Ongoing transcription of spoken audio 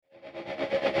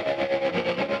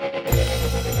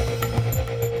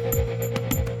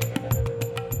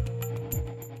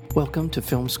Welcome to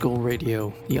Film School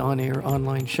Radio, the on-air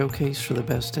online showcase for the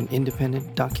best in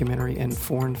independent documentary and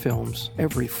foreign films,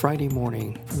 every Friday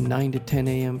morning from 9 to 10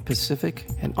 a.m. Pacific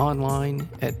and online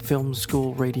at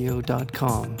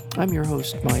filmschoolradio.com. I'm your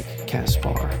host, Mike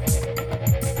Kaspar.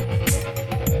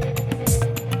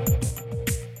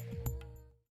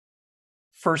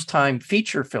 First-time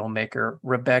feature filmmaker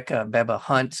Rebecca Beba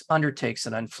Hunt undertakes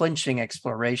an unflinching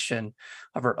exploration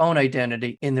of her own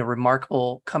identity in the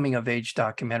remarkable coming-of-age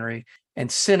documentary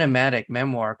and cinematic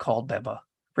memoir called Beba.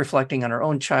 Reflecting on her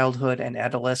own childhood and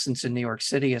adolescence in New York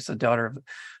City as the daughter of a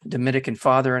Dominican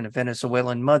father and a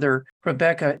Venezuelan mother,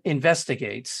 Rebecca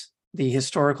investigates the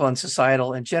historical and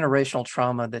societal and generational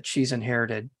trauma that she's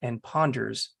inherited and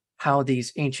ponders how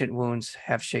these ancient wounds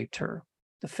have shaped her.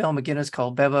 The film, again, is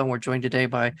called Beba, and we're joined today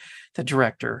by the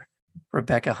director,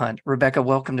 Rebecca Hunt. Rebecca,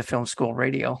 welcome to Film School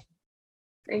Radio.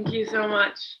 Thank you so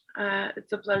much.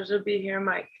 It's a pleasure to be here,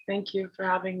 Mike. Thank you for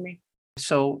having me.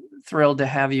 So thrilled to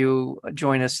have you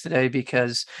join us today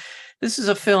because this is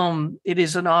a film, it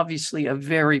is obviously a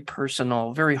very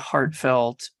personal, very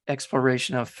heartfelt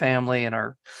exploration of family and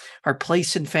our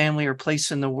place in family, our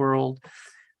place in the world.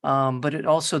 But it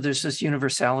also, there's this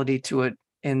universality to it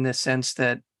in the sense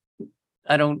that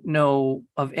I don't know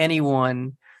of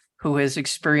anyone who has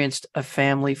experienced a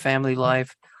family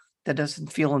life that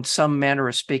doesn't feel in some manner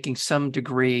of speaking some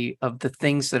degree of the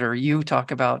things that you talk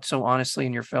about so honestly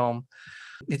in your film.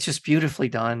 It's just beautifully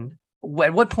done.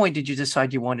 At what point did you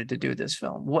decide you wanted to do this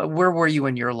film? Where were you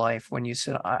in your life when you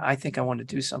said, I think I want to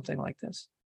do something like this?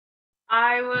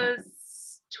 I was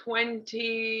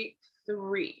 23,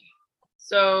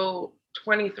 so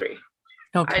 23.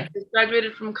 Okay. I just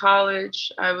graduated from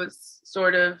college. I was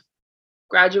sort of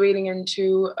graduating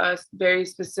into a very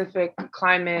specific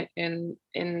climate in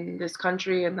this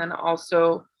country, and then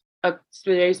also a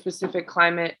very specific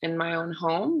climate in my own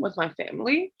home with my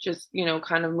family. Just,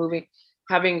 kind of moving,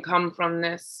 having come from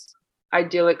this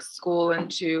idyllic school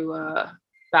into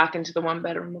back into the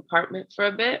one-bedroom apartment for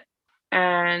a bit,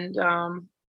 and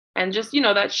just,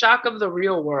 that shock of the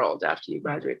real world after you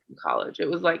graduate from college. It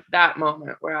was like that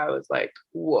moment where I was like,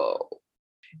 whoa.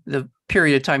 The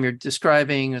period of time you're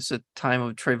describing is a time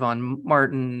of Trayvon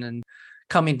Martin and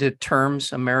coming to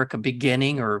terms, America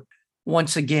beginning or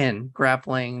once again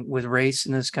grappling with race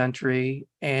in this country.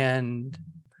 And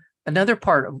another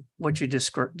part of what you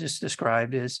just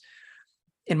described is,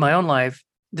 in my own life,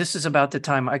 this is about the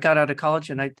time I got out of college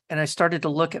and I started to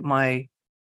look at my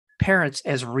parents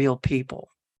as real people.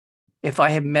 If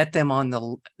I had met them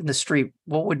on the street,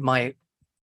 what would my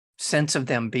sense of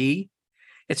them be?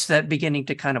 It's that beginning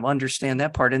to kind of understand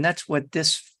that part. And that's what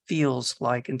this feels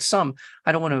like. And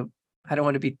I don't want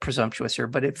to be presumptuous here,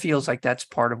 but it feels like that's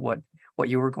part of what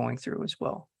you were going through as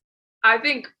well. I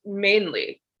think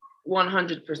mainly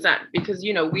 100%, because,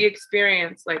 we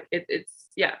experience it's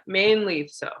mainly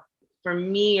so. For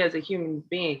me as a human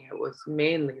being, it was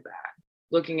mainly that.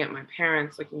 Looking at my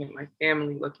parents, looking at my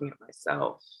family, looking at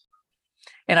myself.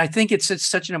 And I think it's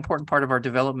such an important part of our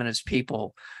development as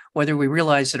people, whether we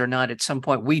realize it or not. At some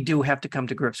point, we do have to come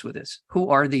to grips with this. Who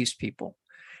are these people?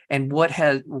 And what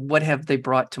have they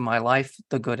brought to my life,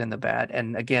 the good and the bad?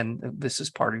 And again, this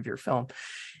is part of your film.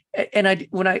 And I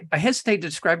hesitate to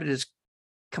describe it as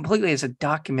completely as a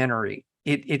documentary.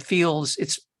 It feels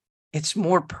it's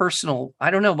more personal. I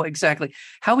don't know what exactly.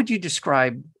 How would you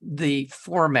describe the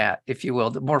format, if you will,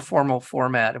 the more formal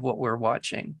format of what we're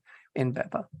watching in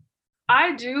Beba?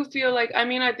 I do feel like,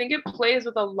 I think it plays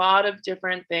with a lot of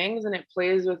different things, and it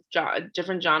plays with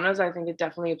different genres. I think it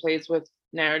definitely plays with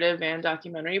narrative and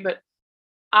documentary, but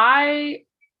I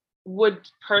would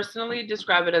personally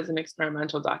describe it as an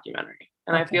experimental documentary.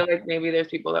 And okay. I feel like maybe there's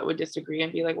people that would disagree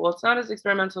and be like, well, it's not as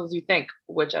experimental as you think,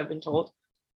 which I've been told.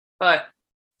 But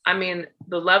the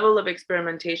level of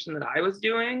experimentation that I was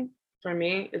doing, for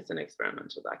me, it's an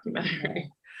experimental documentary.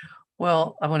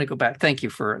 Well, I want to go back. Thank you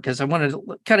because I wanted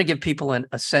to kind of give people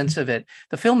a sense of it.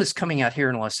 The film is coming out here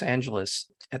in Los Angeles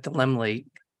at the Laemmle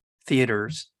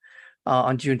Theaters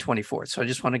on June 24th. So I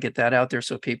just want to get that out there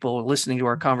so people listening to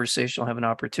our conversation will have an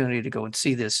opportunity to go and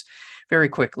see this very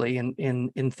quickly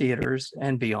in theaters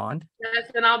and beyond.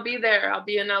 Yes, and I'll be there. I'll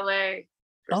be in LA.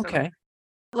 Okay.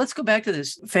 Let's go back to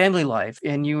this family life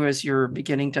and you as you're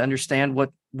beginning to understand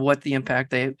what the impact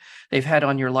they've had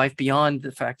on your life beyond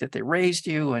the fact that they raised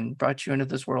you and brought you into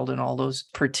this world and all those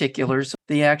particulars,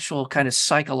 the actual kind of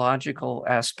psychological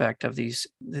aspect of these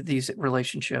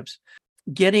relationships.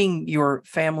 Getting your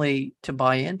family to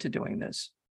buy into doing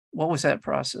this, what was that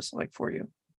process like for you?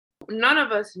 None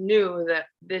of us knew that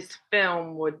this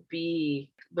film would be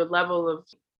the level of.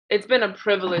 It's been a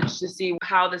privilege to see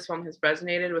how this film has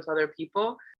resonated with other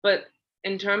people, but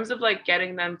in terms of like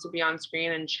getting them to be on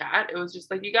screen and chat, it was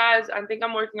just like, you guys, I think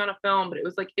I'm working on a film, but it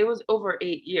was like, it was over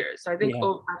 8 years. So I think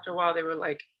Yeah. after a while they were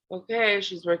like, okay,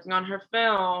 she's working on her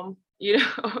film. You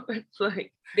know, it's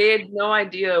like they had no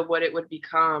idea what it would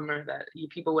become or that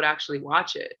people would actually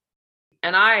watch it.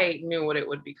 And I knew what it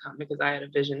would become because I had a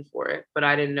vision for it, but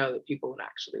I didn't know that people would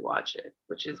actually watch it,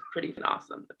 which is pretty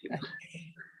awesome that people.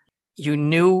 You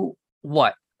knew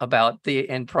what about the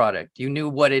end product? You knew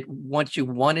what you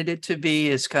wanted it to be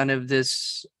as kind of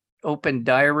this open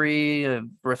diary, a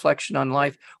reflection on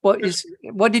life. What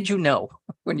did you know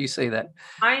when you say that?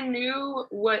 I knew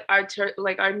what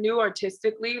I knew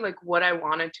artistically like what I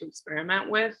wanted to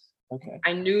experiment with. Okay.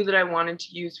 I knew that I wanted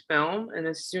to use film, and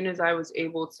as soon as I was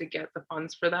able to get the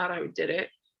funds for that, I did it.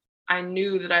 I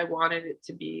knew that I wanted it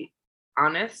to be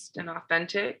honest and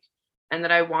authentic, and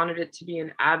that I wanted it to be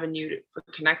an avenue for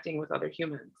connecting with other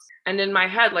humans. And in my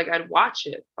head, like I'd watch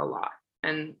it a lot,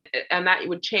 and that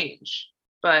would change.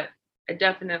 But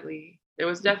there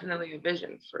was definitely a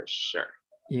vision for sure.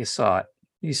 You saw it.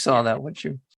 You saw that, what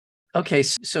you. Okay,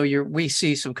 so we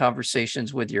see some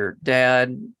conversations with your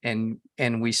dad, and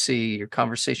we see your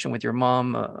conversation with your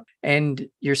mom and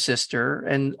your sister,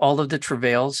 and all of the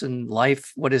travails and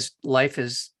life. Life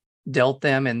has dealt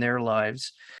them in their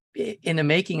lives. In the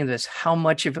making of this, how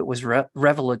much of it was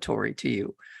revelatory to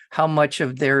you? How much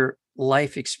of their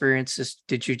life experiences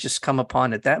did you just come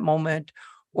upon at that moment,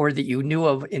 or that you knew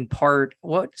of in part?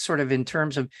 What sort of, in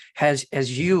terms of, as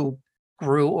you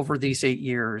grew over these 8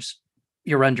 years,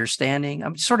 your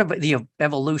understanding, sort of the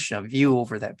evolution of you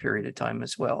over that period of time,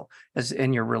 as well as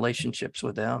in your relationships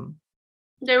with them?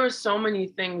 There were so many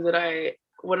things that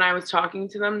when I was talking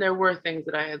to them, there were things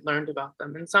that I had learned about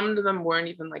them. And some of them weren't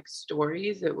even like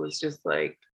stories. It was just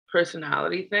like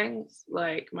personality things.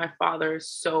 Like my father is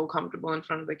so comfortable in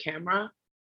front of the camera,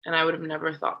 and I would have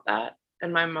never thought that.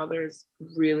 And my mother is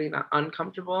really not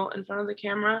uncomfortable in front of the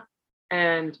camera.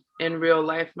 And in real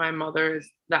life, my mother is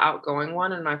the outgoing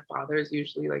one, and my father is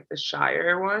usually like the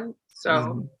shyer one.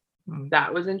 So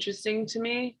that was interesting to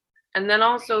me. And then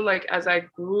also, like as I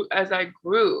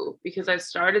grew, because I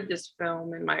started this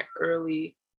film in my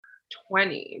early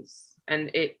 20s and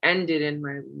it ended in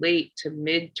my late to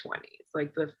mid 20s.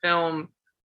 Like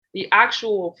the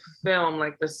actual film,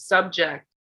 like the subject,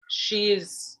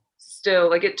 she's still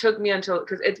like, it took me until,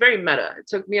 because it's very meta. It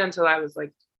took me until I was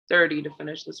like 30 to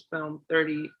finish this film,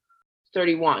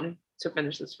 31 to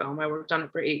finish this film. I worked on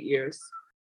it for 8 years,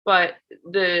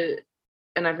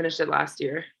 and I finished it last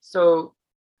year. So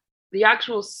the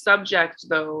actual subject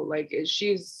though, like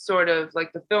she's sort of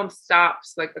like, the film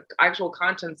stops, like the actual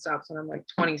content stops when I'm like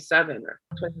 27 or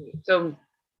 20. So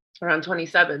around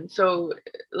 27. So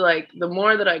like the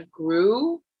more that I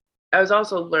grew, I was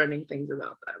also learning things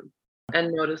about them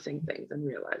and noticing things and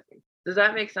realizing. Does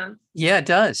that make sense? Yeah, it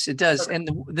does. It does. Okay. And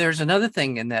there's another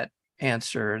thing in that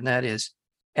answer, and that is,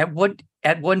 at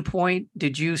one point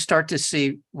did you start to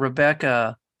see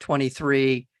Rebecca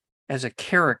 23 as a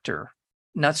character,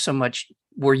 not so much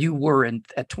where you were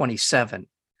at 27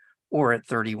 or at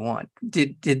 31?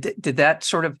 Did that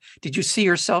sort of, did you see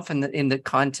yourself in the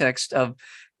context of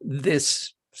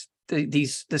this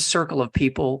circle of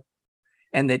people,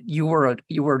 and that you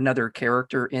were another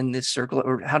character in this circle,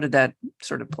 or how did that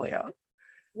sort of play out?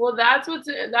 Well, that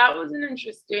was an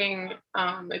interesting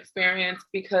experience,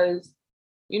 because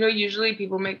usually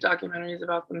people make documentaries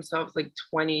about themselves like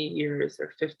 20 years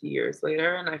or 50 years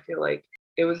later, and I feel like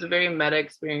it was a very meta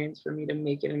experience for me to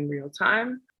make it in real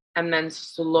time and then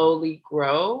slowly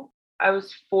grow. I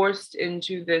was forced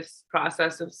into this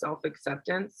process of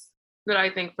self-acceptance that I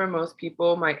think for most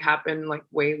people might happen like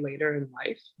way later in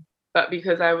life. But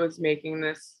because I was making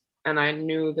this and I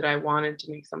knew that I wanted to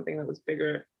make something that was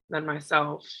bigger than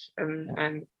myself,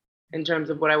 and in terms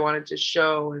of what I wanted to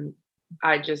show, and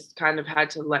I just kind of had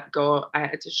to let go. I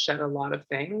had to shed a lot of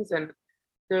things, and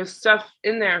there's stuff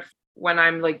in there when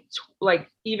I'm like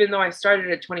even though I started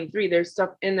at 23, there's stuff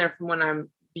in there from when I'm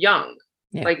young.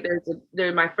 Yeah. Like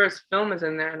my first film is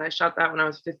in there, and I shot that when I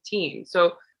was 15.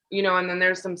 So and then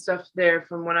there's some stuff there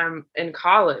from when I'm in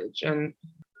college. And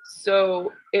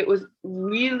so it was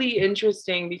really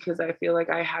interesting because I feel like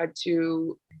I had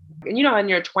to, and in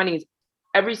your 20s,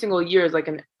 every single year is like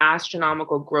an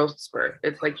astronomical growth spurt.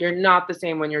 It's like you're not the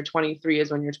same when you're 23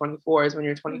 as when you're 24 as when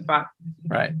you're 25.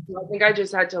 Right. So I think I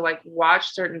just had to like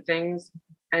watch certain things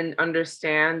and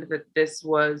understand that this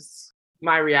was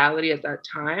my reality at that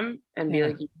time, and be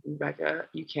like, Rebecca,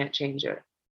 you can't change it.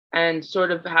 And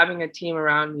sort of having a team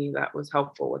around me that was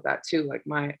helpful with that too. Like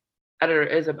my editor,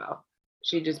 Isabel,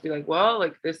 she'd just be like, well,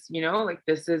 like this, like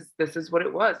this is what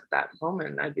it was at that moment.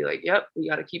 And I'd be like, yep, we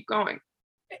got to keep going.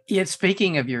 Yet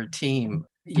speaking of your team,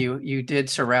 you did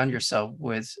surround yourself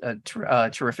with a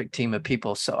terrific team of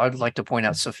people. So I'd like to point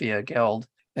out Sophia Geld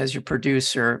as your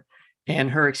producer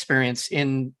and her experience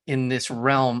in this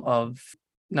realm of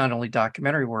not only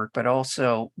documentary work, but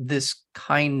also this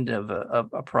kind of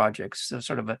a project. So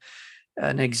sort of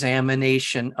an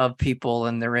examination of people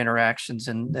and their interactions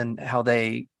and how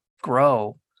they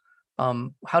grow.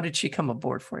 How did she come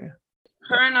aboard for you?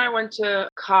 Her and I went to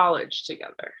college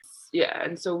together. Yeah.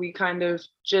 And so we kind of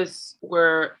just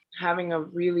were having a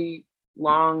really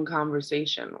long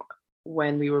conversation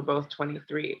when we were both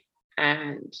 23.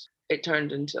 And it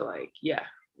turned into like, yeah,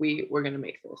 we're going to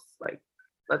make this. Like,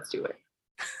 let's do it.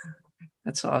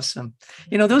 That's awesome.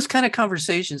 You know, those kind of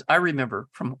conversations I remember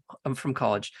from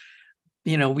college.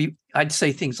 You know, I'd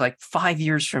say things like 5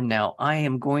 years from now, I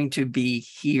am going to be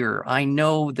here. I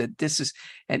know that this is,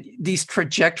 and these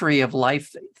trajectory of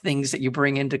life things that you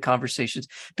bring into conversations,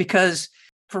 because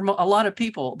for a lot of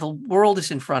people, the world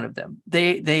is in front of them.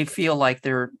 They feel like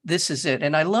this is it.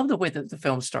 And I love the way that the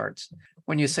film starts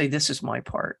when you say, this is my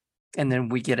part. And then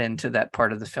we get into that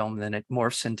part of the film, then it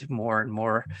morphs into more and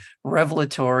more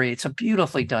revelatory. It's a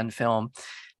beautifully done film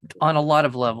on a lot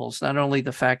of levels, not only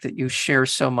the fact that you share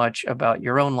so much about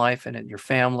your own life and your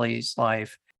family's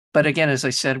life, but again, as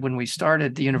I said, when we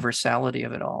started, the universality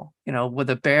of it all, you know, with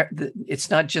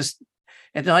it's not just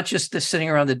the sitting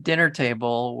around the dinner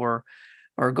table or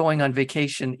going on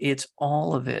vacation. It's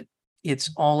all of it. It's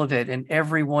all of it. And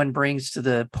everyone brings to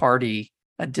the party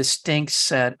a distinct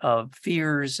set of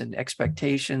fears and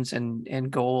expectations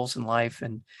and goals in life.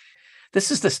 And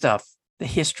this is the stuff, the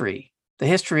history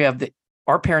of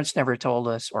our parents never told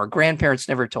us, or our grandparents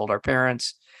never told our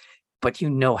parents, but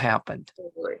happened.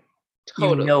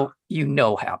 Totally. You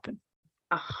know happened.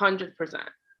 100%.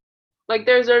 Like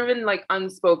there's even like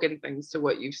unspoken things to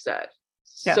what you've said.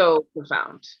 Yeah. So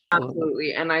profound.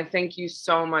 Absolutely. And I thank you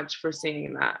so much for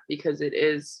seeing that, because it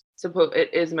is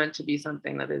meant to be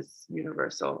something that is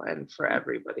universal and for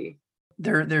everybody.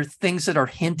 There are things that are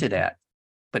hinted at,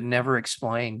 but never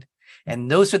explained.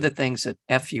 And those are the things that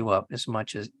F you up as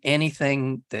much as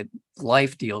anything that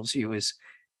life deals you, is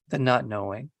the not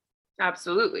knowing.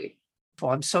 Absolutely.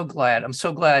 Well, I'm so glad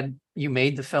you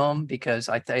made the film, because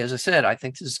as I said, I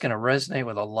think this is going to resonate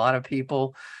with a lot of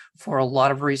people for a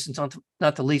lot of reasons,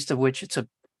 not the least of which it's a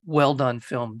well done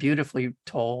film, beautifully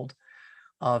told.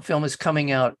 Film is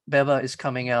coming out. Beba is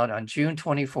coming out on June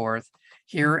 24th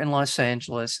here in Los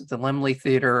Angeles at the Laemmle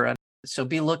Theater. So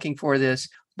be looking for this.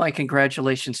 My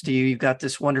congratulations to you. You've got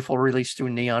this wonderful release through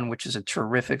Neon, which is a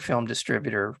terrific film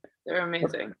distributor. They're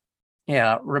amazing.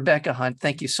 Yeah. Rebecca Hunt,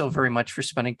 thank you so very much for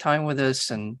spending time with us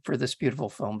and for this beautiful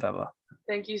film, Beba.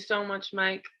 Thank you so much,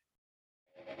 Mike.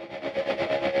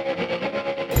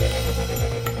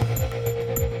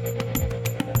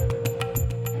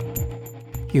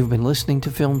 You've been listening to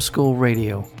Film School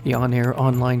Radio, the on-air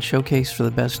online showcase for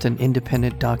the best in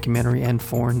independent documentary and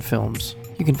foreign films.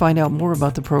 You can find out more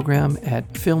about the program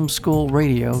at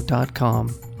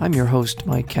filmschoolradio.com. I'm your host,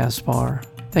 Mike Kaspar.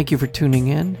 Thank you for tuning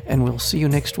in, and we'll see you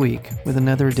next week with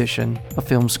another edition of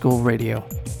Film School Radio.